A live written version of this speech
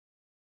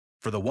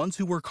For the ones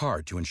who work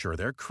hard to ensure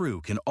their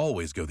crew can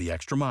always go the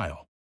extra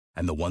mile,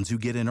 and the ones who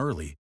get in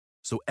early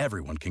so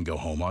everyone can go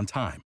home on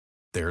time,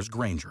 there's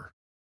Grainger,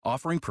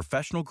 offering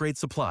professional-grade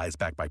supplies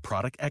backed by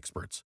product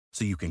experts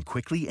so you can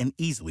quickly and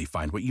easily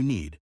find what you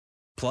need.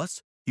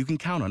 Plus, you can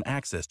count on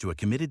access to a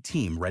committed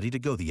team ready to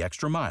go the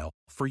extra mile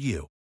for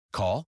you.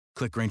 Call,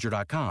 click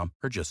Grainger.com,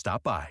 or just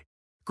stop by.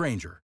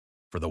 Grainger,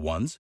 for the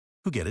ones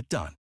who get it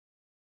done.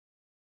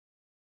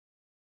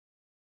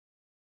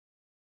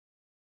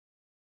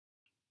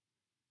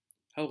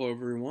 Hello,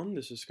 everyone.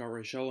 This is Scott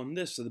Reichel, and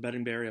this is the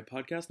Betting Bay Area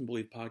podcast and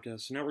Believe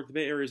Podcast Network, the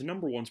Bay Area's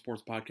 #1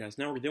 sports podcast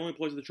network, the only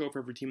place of the show for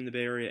every team in the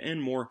Bay Area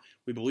and more.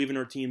 We believe in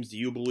our teams. Do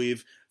you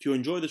believe? If you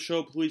enjoy the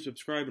show, please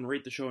subscribe and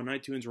rate the show on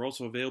iTunes. We're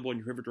also available in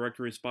your favorite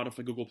directory: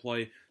 Spotify, Google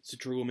Play,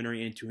 Stitcher,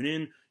 Luminary, and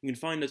TuneIn. You can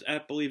find us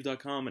at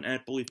Believe.com and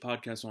at Believe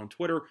Podcast on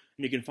Twitter,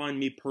 and you can find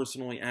me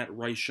personally at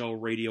Reichel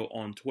Radio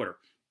on Twitter.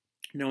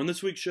 Now, in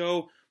this week's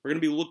show, we're going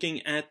to be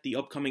looking at the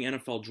upcoming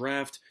NFL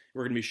draft.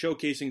 We're going to be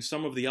showcasing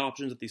some of the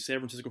options that the San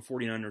Francisco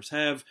 49ers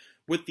have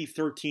with the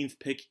 13th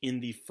pick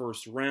in the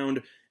first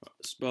round.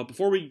 But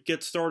before we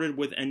get started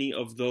with any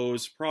of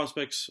those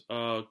prospects,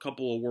 a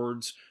couple of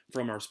words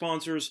from our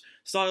sponsors.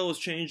 Style is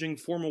changing,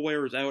 formal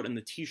wear is out, and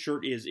the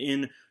t-shirt is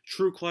in.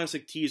 True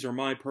Classic Tees are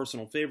my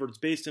personal favorites,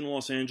 based in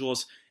Los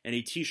Angeles, and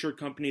a t-shirt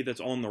company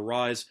that's on the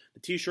rise. The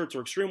t-shirts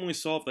are extremely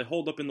soft, they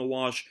hold up in the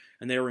wash,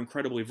 and they are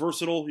incredibly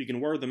versatile. You can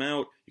wear them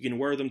out, you can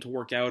wear them to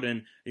work out in,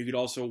 and you could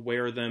also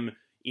wear them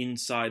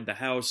inside the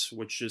house,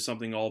 which is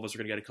something all of us are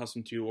going to get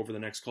accustomed to over the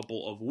next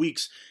couple of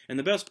weeks. And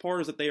the best part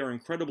is that they are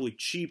incredibly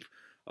cheap.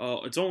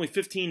 It's only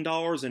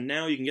 $15, and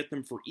now you can get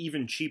them for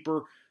even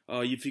cheaper.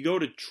 If you go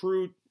to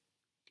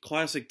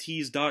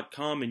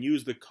trueclassictees.com and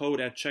use the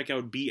code at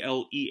checkout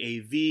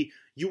BLEAV,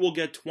 you will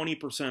get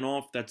 20%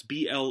 off. That's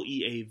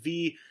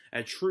BLEAV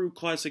at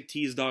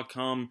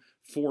trueclassictees.com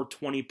for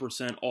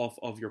 20% off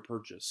of your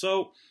purchase.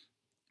 So,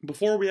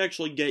 before we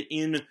actually get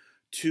in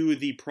to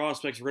the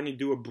prospects, we're going to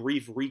do a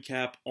brief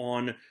recap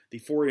on the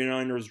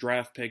 49ers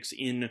draft picks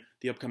in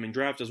the upcoming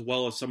draft, as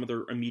well as some of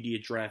their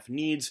immediate draft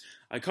needs.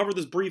 I covered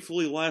this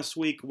briefly last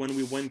week when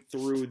we went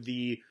through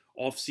the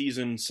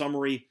offseason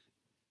summary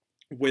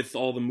with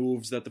all the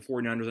moves that the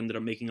 49ers ended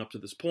up making up to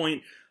this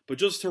point. But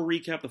just to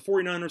recap, the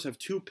 49ers have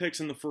 2 picks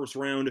in the first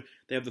round.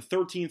 They have the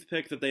 13th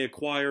pick that they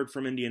acquired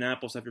from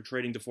Indianapolis after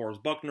trading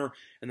DeForest Buckner,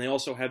 and they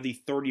also have the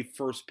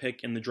 31st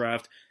pick in the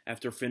draft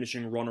after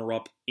finishing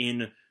runner-up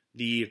in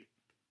the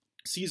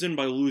season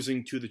by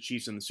losing to the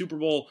Chiefs in the Super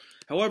Bowl.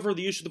 However,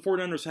 the issue the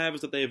 49ers have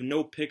is that they have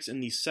no picks in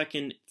the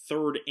second,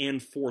 third,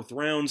 and fourth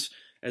rounds,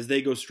 as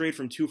they go straight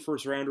from 2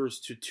 first-rounders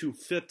to 2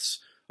 fifths,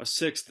 a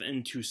 6th,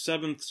 and 2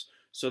 sevenths.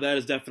 So that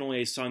is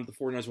definitely a sign that the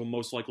 49ers will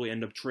most likely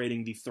end up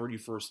trading the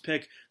 31st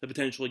pick to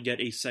potentially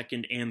get a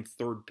second and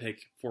third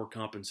pick for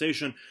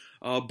compensation.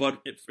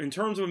 But in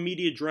terms of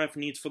immediate draft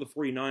needs for the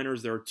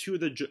 49ers, there are 2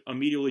 that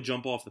immediately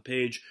jump off the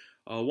page.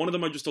 One of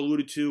them I just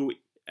alluded to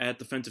at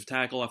defensive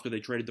tackle after they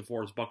traded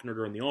DeForest Buckner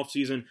during the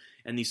offseason,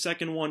 and the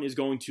second one is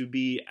going to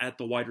be at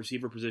the wide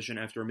receiver position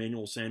after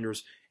Emmanuel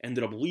Sanders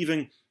ended up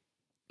leaving.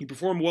 He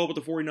performed well with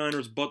the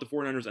 49ers, but the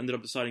 49ers ended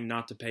up deciding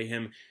not to pay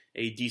him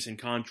a decent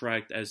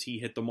contract as he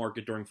hit the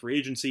market during free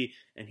agency,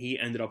 and he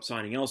ended up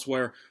signing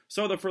elsewhere.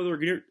 So without further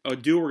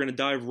ado, we're going to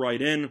dive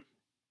right in,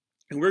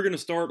 and we're going to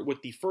start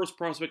with the first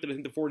prospect that I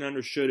think the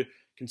 49ers should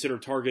consider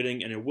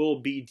targeting, and it will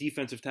be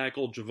defensive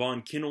tackle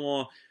Javon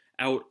Kinlaw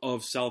out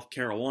of South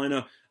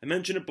Carolina. I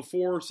mentioned it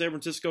before, San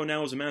Francisco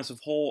now has a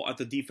massive hole at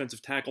the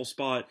defensive tackle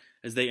spot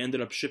as they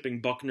ended up shipping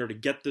Buckner to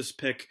get this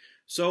pick,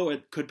 so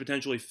it could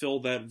potentially fill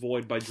that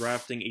void by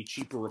drafting a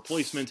cheaper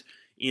replacement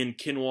in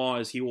Kinlaw,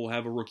 as he will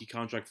have a rookie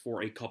contract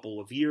for a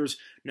couple of years.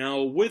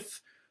 Now,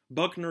 with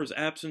Buckner's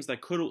absence, that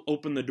could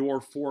open the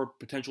door for a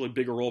potentially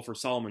bigger role for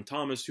Solomon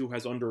Thomas, who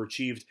has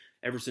underachieved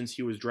ever since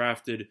he was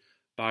drafted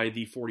by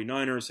the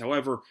 49ers.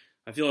 However,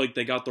 I feel like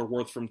they got their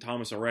worth from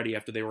Thomas already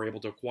after they were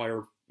able to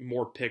acquire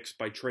more picks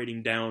by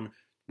trading down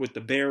with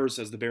the Bears,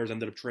 as the Bears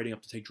ended up trading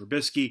up to take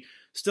Trubisky.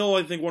 Still,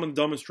 I think one of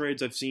the dumbest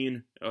trades I've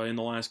seen in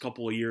the last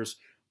couple of years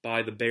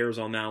by the Bears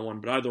on that one.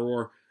 But either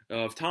or,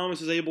 if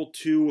Thomas is able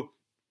to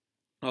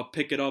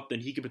pick it up, then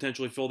he could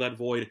potentially fill that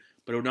void.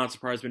 But it would not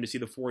surprise me to see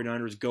the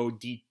 49ers go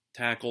deep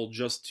tackle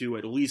just to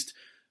at least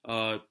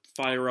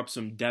fire up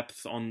some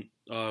depth on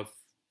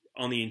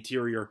the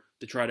interior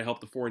to try to help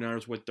the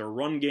 49ers with their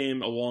run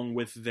game along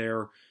with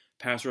their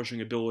pass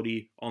rushing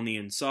ability on the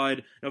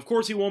inside. Now, of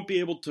course, he won't be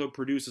able to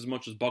produce as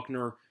much as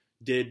Buckner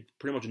did.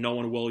 Pretty much no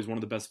one will. He's one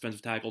of the best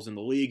defensive tackles in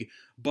the league.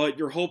 But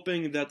you're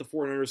hoping that the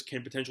 49ers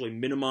can potentially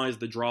minimize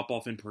the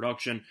drop-off in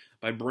production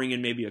by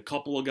bringing maybe a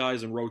couple of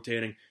guys and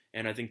rotating.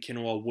 And I think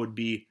Kinlaw would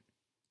be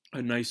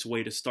a nice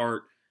way to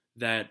start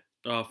that,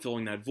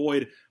 filling that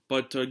void.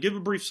 But to give a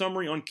brief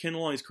summary on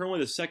Kinlaw, he's currently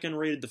the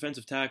second-rated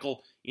defensive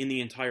tackle in the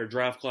entire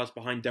draft class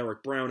behind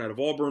Derek Brown out of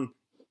Auburn.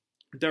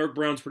 Derek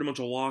Brown's pretty much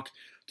a lock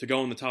to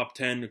go in the top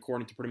 10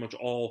 according to pretty much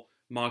all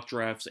mock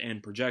drafts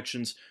and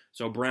projections.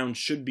 So Brown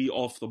should be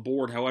off the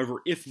board.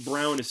 However, if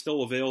Brown is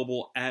still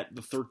available at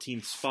the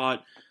 13th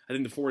spot, I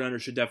think the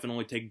 49ers should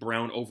definitely take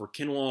Brown over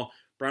Kinlaw.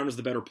 Brown is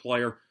the better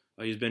player.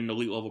 He's been an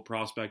elite level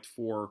prospect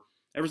for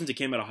ever since he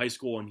came out of high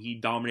school, and he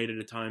dominated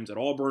at times at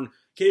Auburn.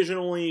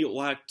 Occasionally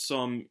lacked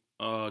some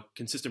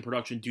consistent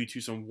production due to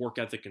some work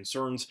ethic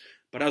concerns.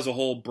 But as a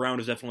whole, Brown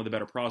is definitely the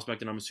better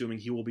prospect, and I'm assuming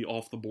he will be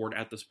off the board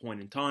at this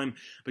point in time.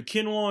 But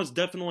Kinlaw is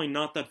definitely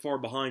not that far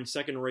behind,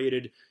 second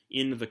rated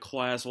in the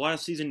class.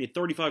 Last season, he had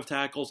 35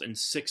 tackles and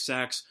 6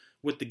 sacks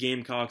with the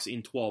Gamecocks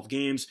in 12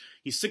 games.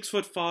 He's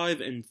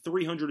 6'5" and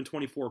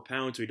 324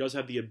 pounds, so he does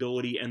have the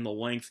ability and the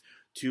length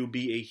to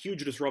be a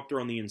huge disruptor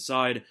on the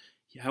inside.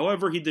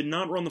 However, he did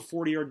not run the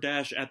 40-yard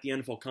dash at the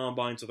NFL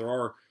Combine, so there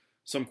are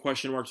some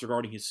question marks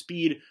regarding his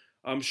speed.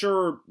 I'm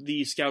sure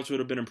the scouts would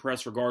have been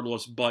impressed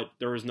regardless, but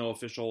there is no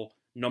official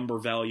number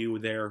value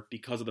there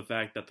because of the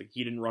fact that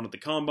he didn't run at the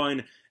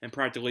Combine, and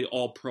practically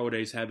all pro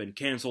days have been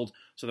canceled,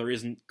 so there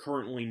isn't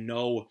currently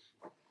no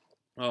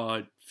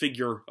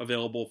figure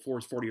available for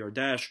his 40-yard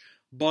dash.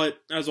 But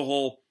as a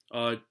whole,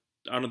 I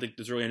don't think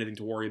there's really anything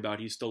to worry about.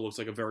 He still looks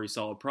like a very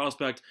solid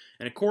prospect,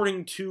 and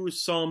according to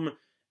some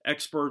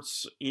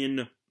experts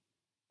in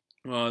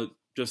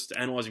just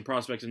analyzing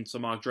prospects in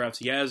some mock drafts,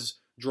 he has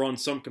drawn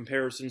some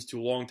comparisons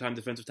to longtime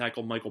defensive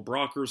tackle Michael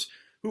Brockers,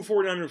 who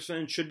 49ers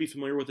fans should be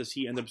familiar with, as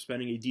he ended up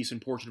spending a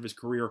decent portion of his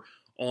career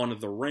on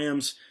the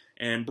Rams.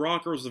 And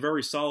Brockers is a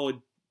very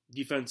solid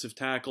defensive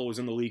tackle, was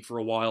in the league for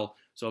a while,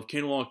 so if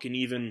Kinlaw can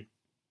even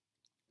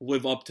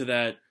live up to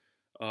that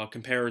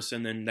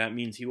comparison, then that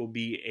means he will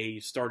be a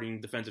starting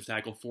defensive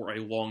tackle for a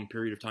long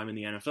period of time in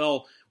the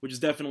NFL, which is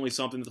definitely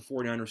something that the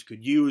 49ers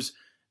could use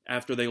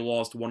after they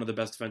lost one of the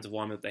best defensive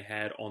linemen that they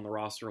had on the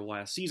roster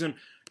last season.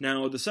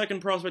 Now, the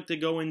second prospect to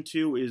go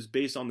into is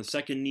based on the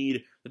second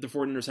need that the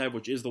 49ers have,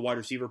 which is the wide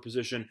receiver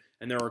position,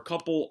 and there are a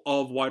couple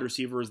of wide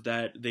receivers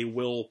that they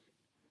will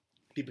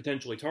be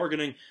potentially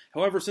targeting.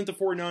 However, since the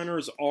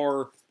 49ers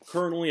are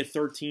currently at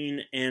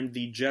 13 and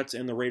the Jets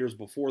and the Raiders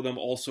before them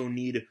also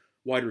need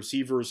wide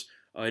receivers,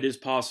 it is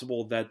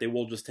possible that they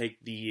will just take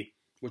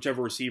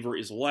whichever receiver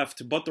is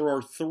left, but there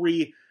are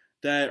 3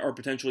 that are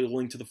potentially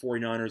linked to the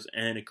 49ers,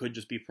 and it could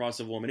just be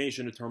process of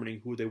elimination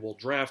determining who they will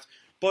draft.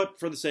 But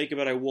for the sake of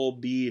it, I will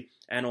be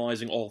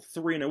analyzing all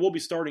 3, and I will be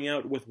starting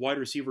out with wide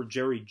receiver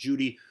Jerry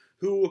Jeudy,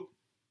 who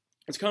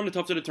it's kind of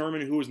tough to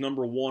determine who is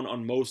number 1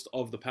 on most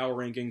of the power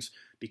rankings,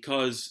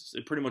 because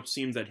it pretty much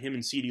seems that him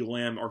and CeeDee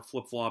Lamb are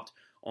flip-flopped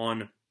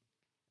on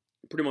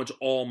pretty much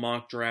all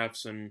mock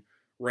drafts and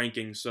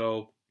rankings.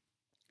 So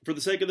for the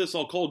sake of this,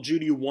 I'll call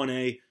Jeudy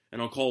 1A,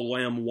 and I'll call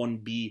Lamb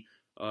 1B.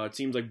 It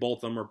seems like both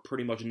of them are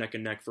pretty much neck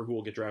and neck for who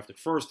will get drafted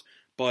first,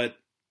 but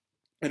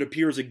it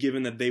appears a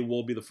given that they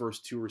will be the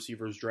first 2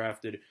 receivers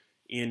drafted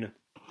in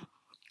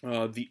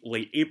the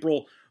late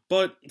April.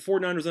 But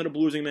 49ers ended up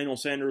losing Emmanuel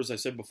Sanders. I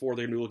said before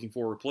they're going to be looking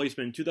for a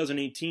replacement. In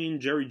 2018,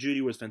 Jerry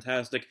Jeudy was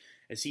fantastic,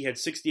 as he had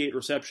 68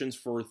 receptions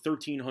for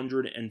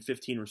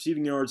 1,315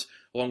 receiving yards,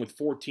 along with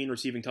 14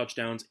 receiving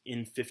touchdowns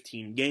in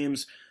 15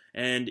 games.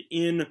 And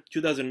in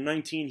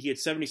 2019, he had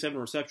 77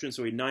 receptions,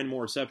 so he had 9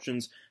 more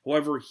receptions.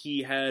 However,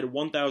 he had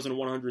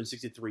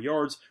 1,163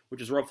 yards,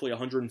 which is roughly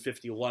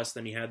 150 less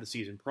than he had the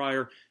season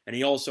prior. And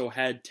he also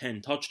had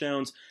 10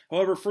 touchdowns.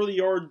 However, for the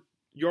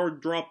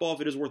yard drop-off,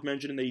 it is worth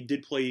mentioning that he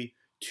did play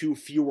 2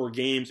 fewer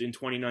games in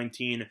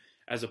 2019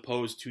 as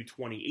opposed to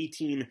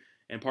 2018.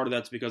 And part of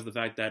that's because of the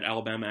fact that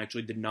Alabama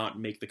actually did not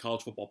make the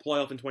college football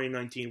playoff in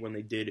 2019 when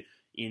they did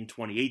in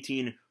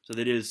 2018. So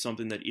that is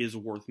something that is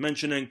worth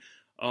mentioning.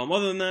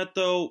 Other than that,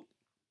 though,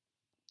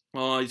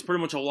 he's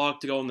pretty much a lock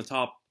to go in the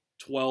top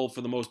 12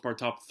 for the most part,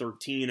 top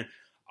 13.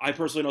 I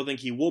personally don't think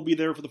he will be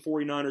there for the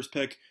 49ers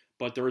pick,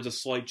 but there is a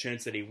slight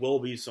chance that he will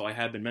be, so I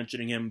have been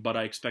mentioning him, but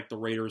I expect the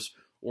Raiders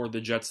or the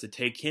Jets to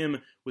take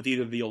him with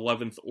either the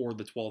 11th or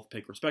the 12th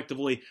pick,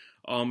 respectively.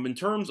 In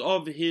terms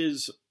of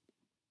his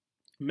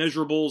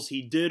measurables,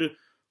 he did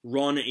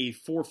run a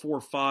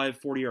 4.45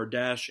 40-yard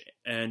dash,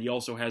 and he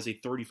also has a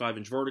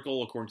 35-inch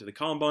vertical, according to the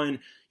Combine.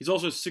 He's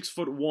also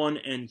 6'1",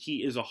 and he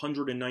is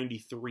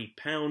 193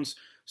 pounds.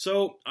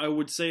 So I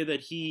would say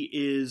that he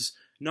is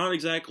not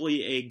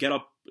exactly a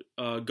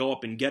go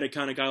up and get it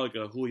kind of guy, like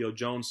a Julio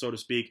Jones, so to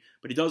speak,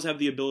 but he does have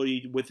the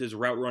ability with his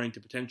route running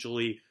to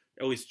potentially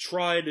at least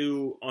try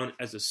to,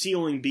 as a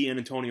ceiling, be an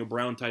Antonio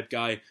Brown type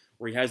guy,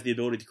 where he has the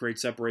ability to create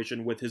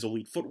separation with his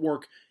elite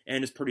footwork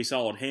and his pretty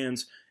solid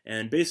hands.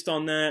 And based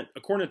on that,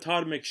 according to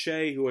Todd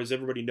McShay, who, as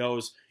everybody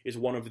knows, is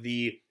one of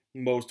the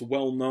most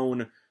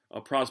well-known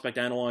prospect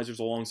analyzers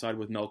alongside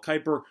with Mel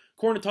Kiper,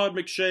 according to Todd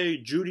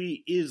McShay,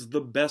 Jeudy is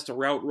the best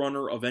route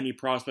runner of any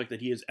prospect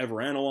that he has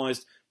ever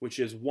analyzed, which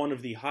is one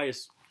of the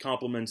highest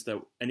compliments that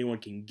anyone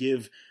can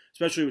give,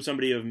 especially with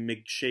somebody of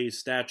McShay's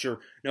stature.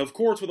 Now, of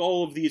course, with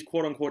all of these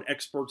quote-unquote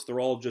experts, they're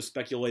all just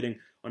speculating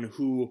on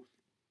who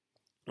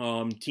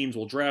teams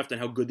will draft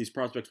and how good these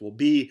prospects will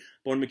be.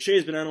 But when McShay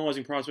has been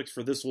analyzing prospects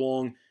for this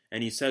long,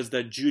 and he says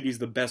that Jeudy's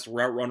the best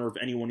route runner of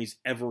anyone he's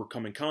ever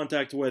come in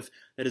contact with,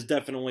 that is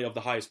definitely of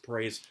the highest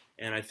praise.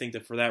 And I think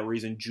that for that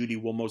reason,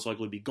 Jeudy will most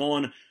likely be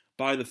gone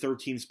by the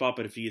 13th spot.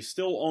 But if he is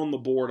still on the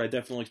board, I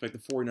definitely expect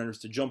the 49ers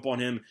to jump on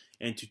him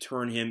and to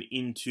turn him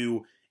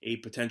into a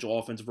potential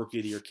offensive rookie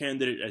of the year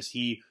candidate, as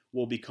he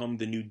will become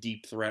the new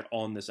deep threat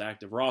on this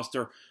active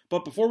roster.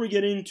 But before we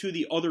get into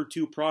the other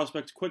two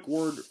prospects, quick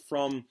word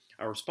from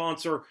our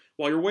sponsor.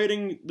 While you're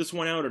waiting this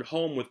one out at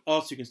home with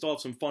us, you can still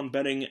have some fun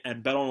betting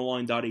at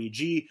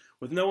betonline.ag.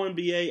 With no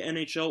NBA,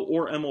 NHL,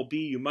 or MLB,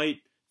 you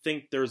might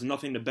think there's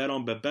nothing to bet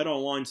on, but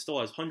BetOnline still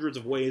has hundreds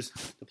of ways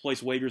to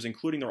place wagers,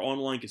 including their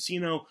online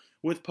casino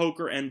with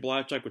poker and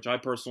blackjack, which I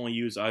personally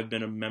use. I've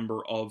been a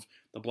member of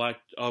the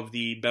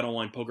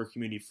BetOnline poker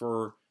community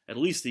for at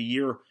least a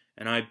year,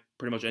 and I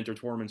pretty much enter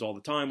tournaments all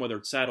the time, whether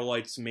it's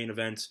satellites, main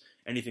events,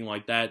 anything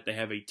like that. They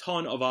have a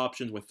ton of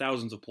options with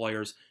thousands of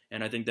players,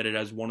 and I think that it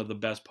has one of the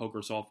best poker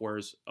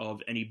softwares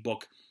of any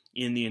book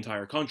in the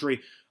entire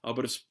country.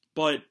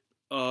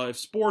 If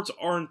sports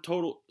aren't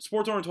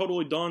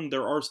totally done,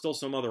 there are still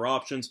some other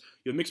options.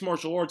 You have mixed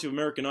martial arts, you have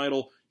American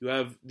Idol, you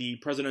have the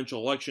presidential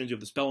elections, you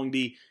have the spelling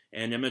bee,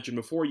 and I mentioned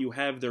before, you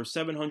have their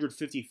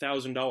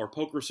 $750,000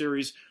 poker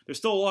series. There's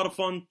still a lot of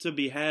fun to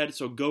be had,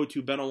 so go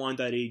to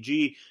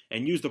betonline.ag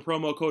and use the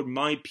promo code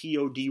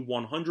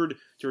MyPOD100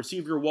 to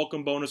receive your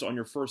welcome bonus on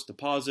your first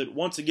deposit.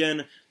 Once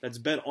again, that's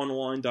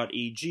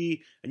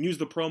betonline.ag and use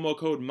the promo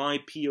code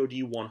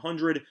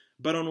MyPOD100.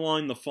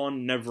 BetOnline, the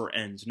fun never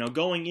ends. Now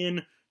going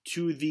in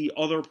to the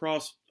other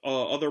prospects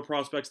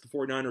the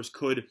 49ers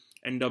could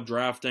end up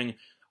drafting.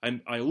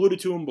 I alluded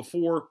to him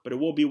before, but it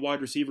will be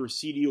wide receiver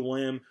CeeDee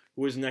Lamb,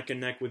 who is neck and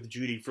neck with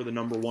Jeudy for the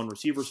number one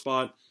receiver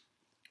spot.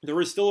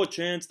 There is still a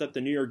chance that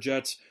the New York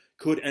Jets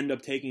could end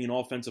up taking an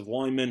offensive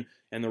lineman,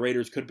 and the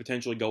Raiders could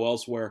potentially go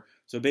elsewhere.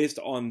 So based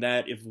on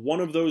that, if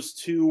one of those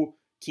two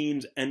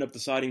teams end up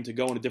deciding to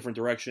go in a different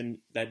direction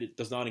that it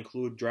does not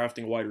include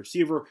drafting a wide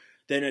receiver,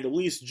 then at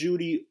least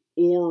Jeudy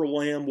or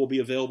Lamb will be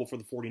available for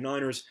the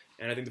 49ers,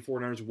 and I think the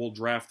 49ers will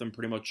draft them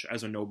pretty much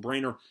as a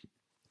no-brainer.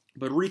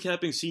 But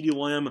recapping CeeDee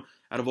Lamb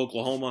out of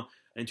Oklahoma,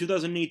 in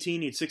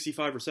 2018 he had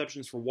 65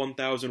 receptions for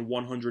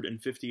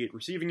 1,158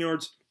 receiving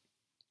yards,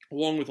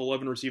 along with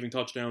 11 receiving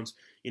touchdowns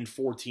in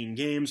 14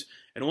 games.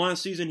 And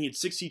last season he had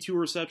 62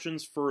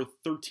 receptions for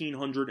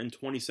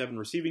 1,327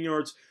 receiving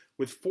yards,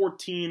 with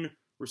 14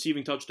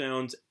 receiving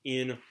touchdowns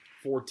in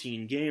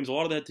 14 games. A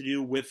lot of that had to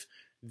do with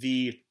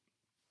the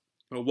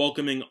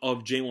welcoming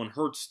of Jalen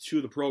Hurts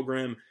to the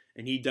program,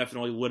 and he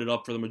definitely lit it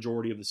up for the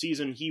majority of the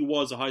season. He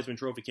was a Heisman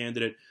Trophy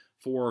candidate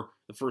for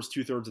the first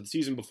two-thirds of the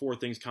season before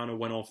things kind of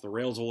went off the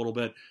rails a little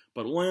bit.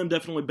 But Lamb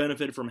definitely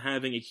benefited from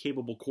having a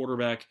capable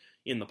quarterback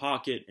in the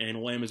pocket,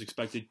 and Lamb is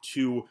expected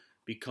to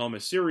become a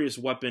serious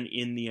weapon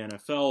in the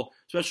NFL,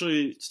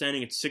 especially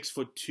standing at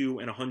 6'2"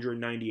 and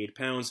 198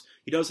 pounds.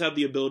 He does have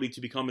the ability to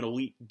become an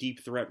elite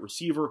deep threat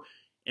receiver,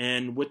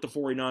 and with the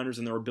 49ers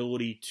and their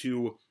ability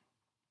to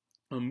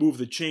move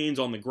the chains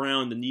on the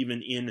ground and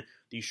even in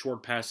the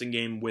short passing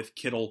game with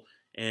Kittle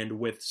and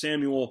with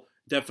Samuel,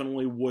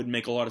 definitely would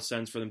make a lot of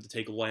sense for them to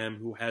take Lamb,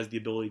 who has the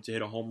ability to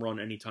hit a home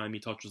run anytime he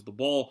touches the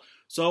ball.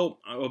 So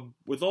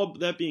with all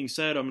that being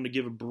said, I'm going to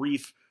give a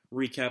brief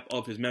recap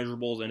of his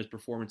measurables and his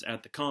performance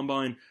at the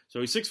Combine.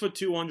 So he's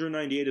 6'2",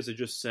 198, as I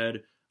just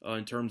said,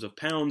 in terms of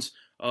pounds.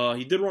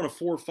 He did run a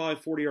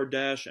 4.5 40-yard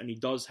dash, and he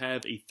does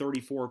have a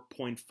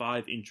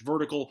 34.5-inch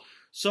vertical.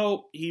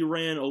 So he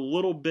ran a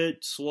little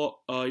bit slow.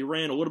 He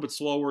ran a little bit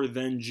slower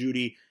than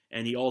Jeudy,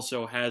 and he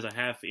also has a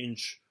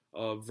half-inch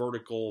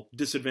vertical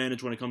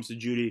disadvantage when it comes to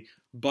Jeudy.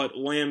 But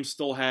Lamb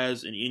still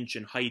has an inch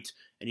in height,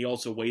 and he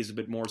also weighs a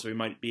bit more, so he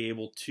might be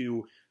able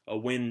to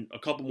win a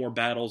couple more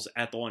battles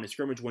at the line of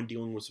scrimmage when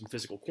dealing with some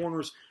physical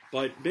corners.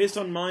 But based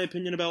on my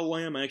opinion about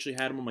Lamb, I actually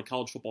had him on my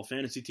college football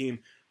fantasy team.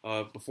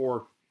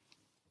 Before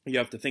you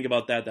have to think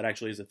about that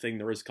actually is a thing.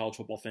 There is college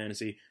football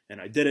fantasy, and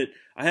I did it.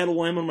 I had a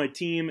Lamb on my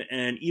team,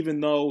 and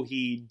even though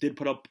he did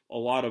put up a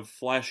lot of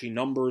flashy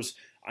numbers,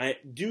 I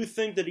do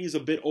think that he's a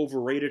bit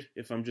overrated,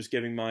 if I'm just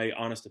giving my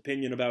honest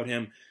opinion about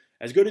him.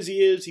 As good as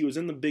he was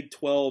in the Big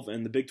 12,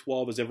 and the Big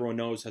 12, as everyone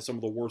knows, has some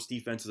of the worst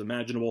defenses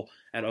imaginable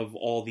out of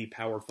all the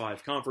Power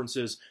 5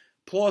 conferences.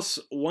 Plus,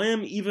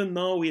 Lamb, even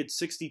though he had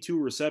 62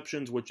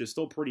 receptions, which is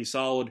still pretty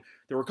solid,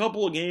 there were a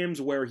couple of games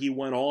where he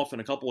went off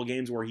and a couple of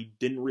games where he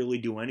didn't really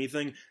do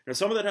anything. Now,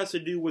 some of that has to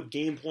do with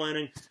game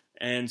planning,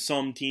 and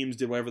some teams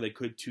did whatever they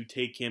could to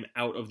take him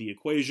out of the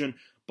equation,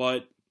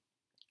 but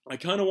I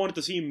kind of wanted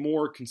to see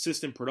more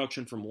consistent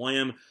production from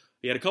Lamb.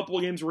 He had a couple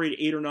of games where he had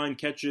 8 or 9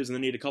 catches, and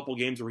then he had a couple of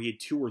games where he had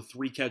 2 or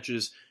 3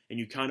 catches, and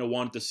you kind of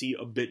wanted to see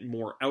a bit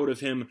more out of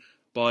him.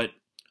 But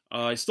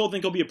I still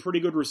think he'll be a pretty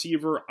good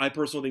receiver. I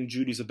personally think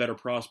Jeudy's a better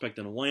prospect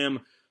than Lamb.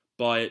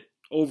 But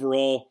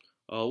overall,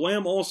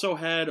 Lamb also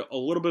had a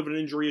little bit of an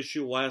injury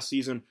issue last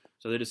season,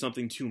 so that is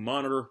something to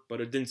monitor,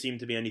 but it didn't seem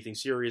to be anything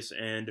serious,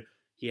 and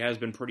he has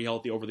been pretty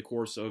healthy over the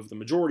course of the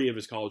majority of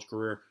his college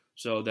career,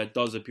 so that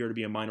does appear to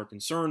be a minor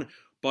concern.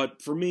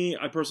 But for me,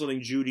 I personally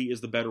think Jeudy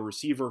is the better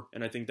receiver,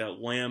 and I think that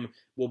Lamb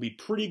will be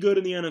pretty good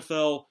in the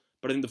NFL,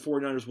 but I think the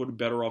 49ers would be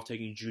better off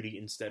taking Jeudy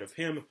instead of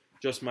him.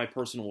 Just my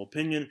personal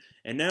opinion.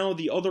 And now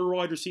the other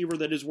wide receiver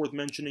that is worth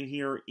mentioning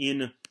here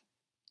in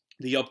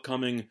the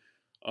upcoming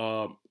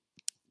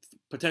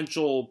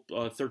potential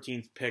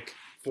 13th pick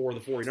for the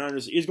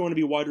 49ers is going to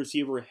be wide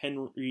receiver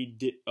Henry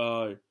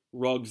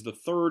Ruggs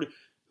III,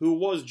 who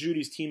was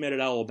Jeudy's teammate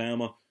at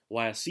Alabama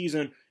last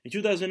season. In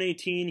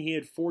 2018, he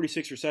had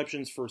 46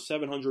 receptions for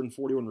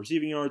 741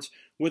 receiving yards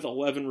with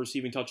 11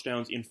 receiving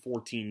touchdowns in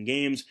 14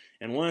 games.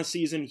 And last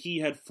season, he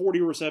had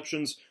 40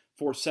 receptions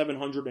for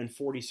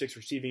 746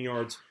 receiving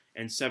yards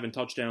and 7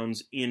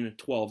 touchdowns in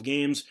 12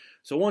 games.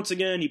 So once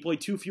again, he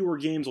played 2 fewer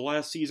games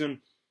last season,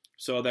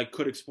 so that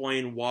could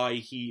explain why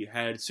he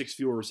had 6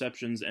 fewer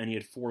receptions and he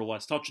had 4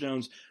 less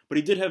touchdowns. But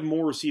he did have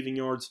more receiving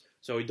yards,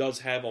 so he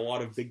does have a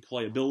lot of big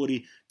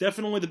playability.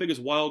 Definitely the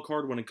biggest wild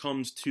card when it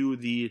comes to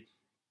the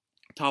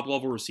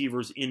top-level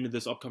receivers in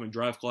this upcoming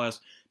draft class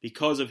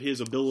because of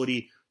his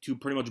ability to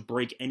pretty much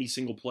break any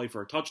single play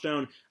for a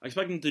touchdown. I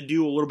expect him to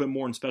do a little bit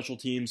more in special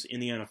teams in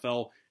the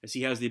NFL, as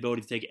he has the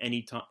ability to take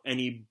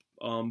any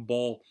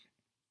ball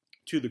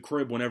to the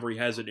crib whenever he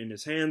has it in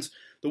his hands.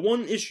 The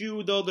one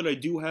issue, though, that I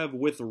do have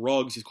with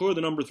Ruggs, he's clearly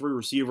the number 3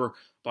 receiver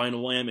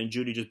behind Lamb and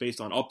Jeudy just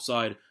based on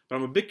upside, but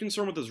I'm a bit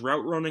concerned with his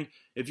route running.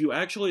 If you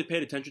actually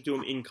paid attention to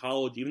him in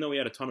college, even though he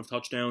had a ton of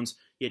touchdowns,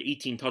 he had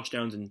 18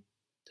 touchdowns in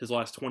his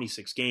last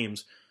 26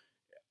 games,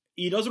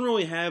 he doesn't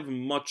really have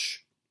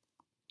much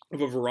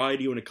of a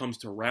variety when it comes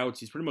to routes.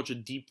 He's pretty much a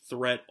deep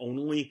threat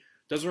only.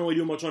 Doesn't really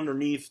do much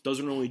underneath,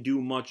 doesn't really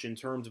do much in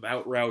terms of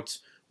out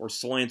routes or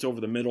slants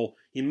over the middle.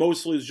 He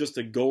mostly is just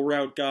a go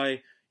route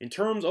guy. In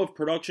terms of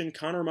production,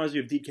 kind of reminds me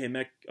of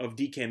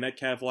DK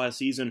Metcalf last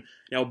season.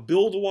 Now,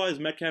 build-wise,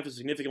 Metcalf is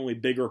significantly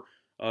bigger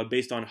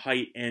based on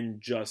height and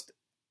just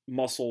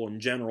muscle in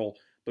general.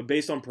 But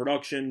based on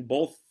production,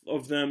 both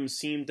of them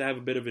seem to have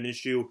a bit of an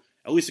issue,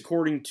 at least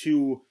according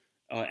to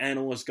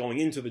analysts going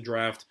into the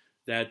draft,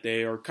 that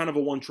they are kind of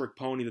a one-trick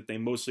pony, that they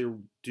mostly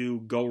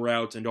do go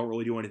routes and don't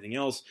really do anything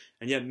else,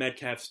 and yet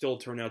Metcalf still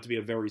turned out to be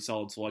a very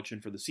solid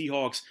selection for the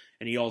Seahawks,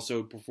 and he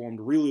also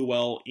performed really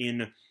well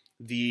in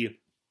the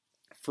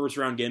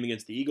first-round game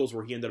against the Eagles,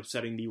 where he ended up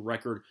setting the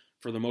record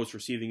for the most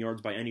receiving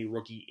yards by any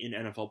rookie in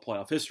NFL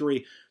playoff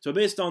history. So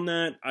based on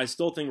that, I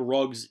still think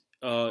Ruggs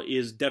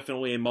is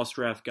definitely a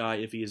must-draft guy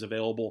if he is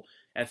available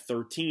at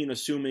 13,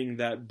 assuming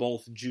that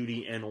both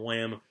Jeudy and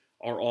Lamb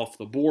are off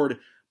the board.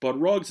 But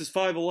Ruggs is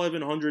 5'11",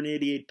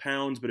 188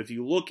 pounds, but if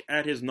you look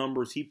at his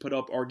numbers, he put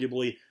up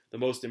arguably the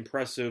most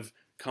impressive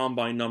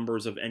combine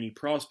numbers of any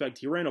prospect.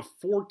 He ran a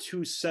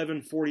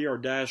 4.27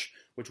 40-yard dash,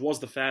 which was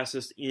the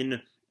fastest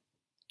in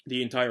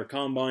the entire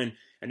combine,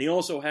 and he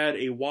also had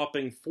a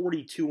whopping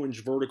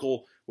 42-inch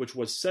vertical, which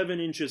was 7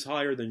 inches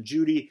higher than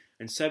Jeudy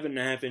and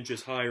 7.5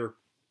 inches higher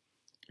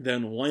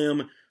than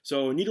Lamb.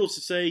 So needless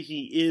to say,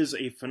 he is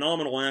a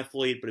phenomenal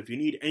athlete, but if you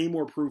need any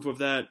more proof of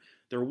that,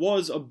 there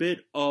was a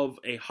bit of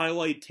a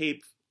highlight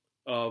tape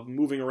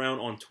moving around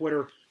on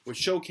Twitter, which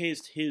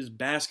showcased his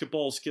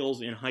basketball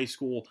skills in high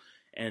school,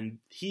 and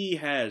he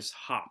has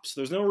hops.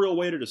 There's no real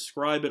way to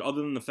describe it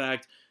other than the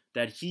fact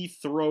that he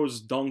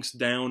throws dunks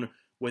down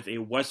with a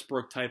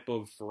Westbrook type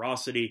of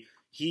ferocity.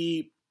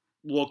 He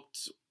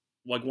looked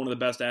like one of the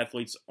best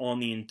athletes on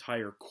the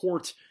entire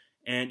court,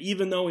 and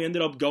even though he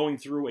ended up going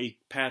through a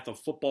path of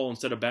football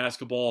instead of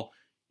basketball,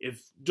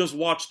 just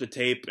watch the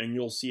tape and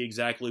you'll see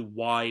exactly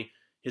why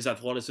his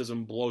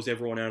athleticism blows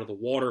everyone out of the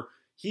water.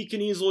 He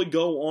can easily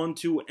go on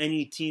to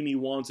any team he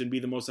wants and be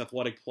the most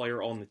athletic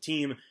player on the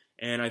team.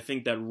 And I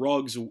think that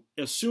Ruggs,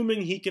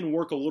 assuming he can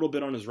work a little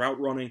bit on his route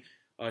running,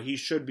 he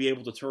should be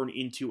able to turn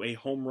into a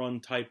home run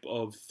type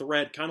of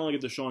threat, kind of like a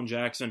Deshaun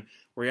Jackson,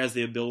 where he has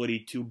the ability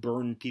to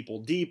burn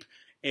people deep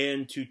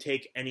and to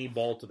take any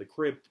ball to the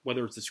crib,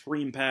 whether it's a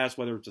screen pass,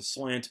 whether it's a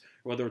slant,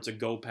 or whether it's a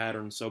go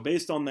pattern. So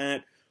based on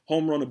that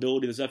home run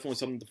ability, there's definitely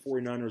something the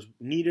 49ers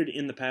needed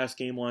in the pass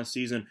game last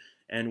season.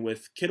 And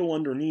with Kittle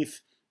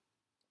underneath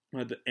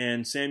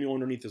and Samuel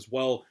underneath as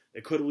well,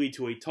 it could lead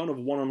to a ton of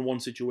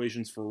one-on-one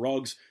situations for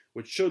Ruggs,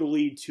 which should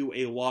lead to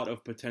a lot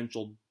of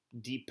potential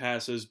deep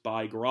passes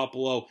by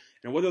Garoppolo.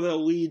 And whether that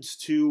leads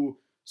to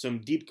some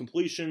deep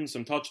completions,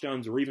 some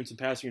touchdowns, or even some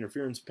passing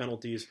interference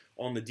penalties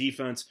on the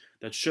defense,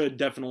 that should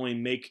definitely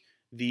make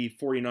the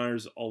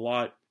 49ers a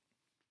lot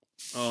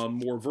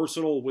more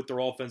versatile with their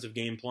offensive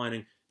game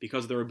planning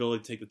because of their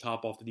ability to take the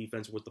top off the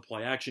defense with the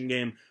play-action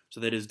game. So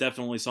that is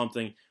definitely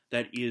something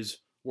that is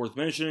worth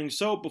mentioning.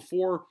 So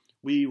before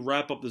we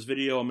wrap up this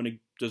video, I'm going to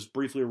just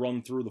briefly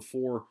run through the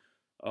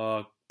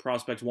 4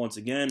 prospects once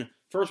again.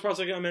 First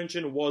prospect I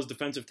mentioned was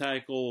defensive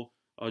tackle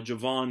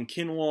Javon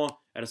Kinlaw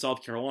out of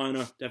South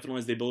Carolina.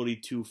 Definitely has the ability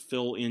to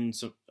fill in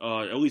some,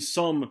 at least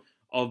some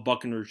of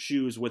Buckner's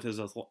shoes with his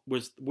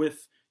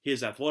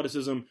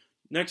athleticism.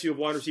 Next, you have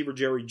wide receiver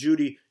Jerry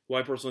Jeudy, who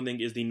I personally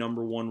think is the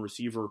number 1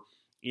 receiver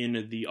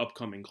in the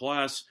upcoming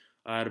class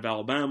out of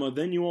Alabama.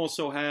 Then you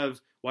also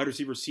have wide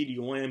receiver CeeDee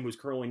Lamb, who's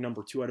currently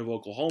number 2 out of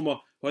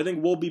Oklahoma, who I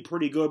think will be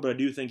pretty good, but I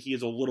do think he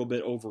is a little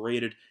bit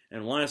overrated.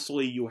 And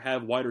lastly, you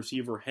have wide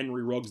receiver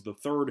Henry Ruggs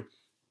III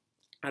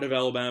out of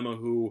Alabama,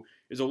 who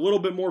is a little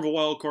bit more of a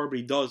wild card, but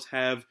he does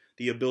have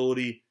the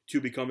ability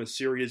to become a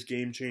serious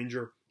game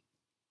changer,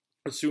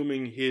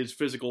 assuming his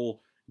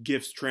physical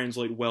gifts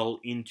translate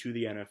well into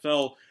the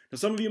NFL. Now,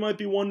 some of you might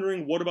be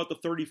wondering, what about the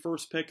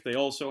 31st pick? They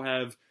also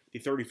have the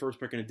 31st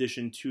pick in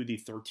addition to the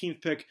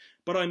 13th pick.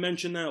 But I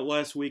mentioned that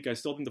last week. I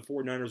still think the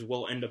 49ers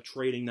will end up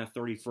trading that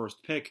 31st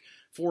pick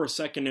for a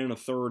second and a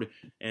third.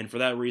 And for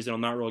that reason,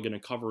 I'm not really going to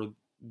cover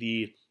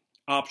the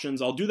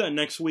options. I'll do that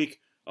next week,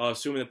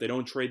 assuming that they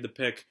don't trade the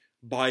pick.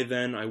 By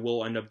then, I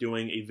will end up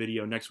doing a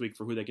video next week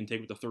for who they can take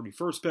with the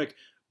 31st pick.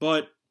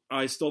 But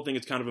I still think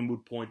it's kind of a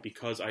moot point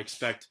because I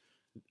expect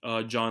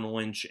John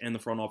Lynch and the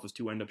front office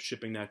to end up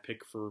shipping that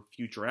pick for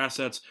future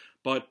assets.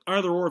 But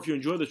either or, if you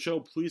enjoy the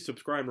show, please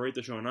subscribe and rate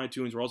the show on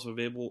iTunes. We're also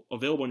available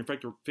on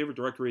your favorite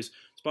directories,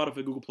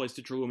 Spotify, Google Play,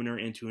 Stitcher,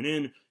 Luminary, and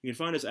TuneIn. You can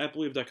find us at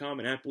Believe.com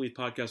and at Believe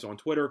Podcast on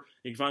Twitter.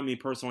 You can find me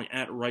personally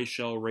at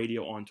Reichel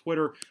Radio on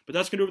Twitter. But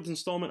that's going to do it with this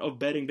installment of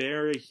Betting Bay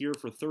Area here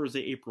for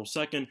Thursday, April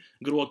 2nd.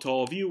 Good luck to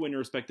all of you and your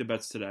respective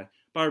bets today.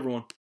 Bye,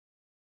 everyone.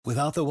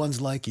 Without the ones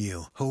like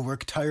you, who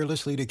work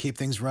tirelessly to keep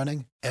things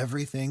running,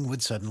 everything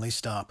would suddenly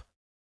stop.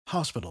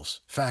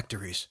 Hospitals,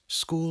 factories,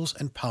 schools,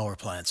 and power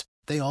plants,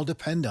 they all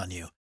depend on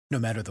you. No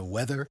matter the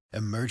weather,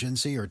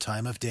 emergency, or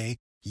time of day,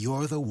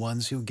 you're the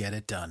ones who get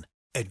it done.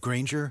 At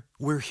Grainger,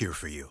 we're here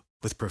for you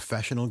with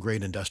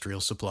professional-grade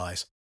industrial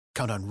supplies.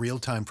 Count on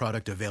real-time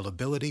product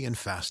availability and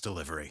fast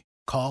delivery.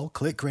 Call,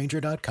 click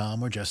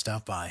Grainger.com, or just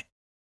stop by.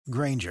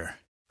 Grainger,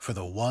 for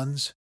the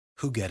ones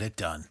who get it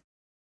done.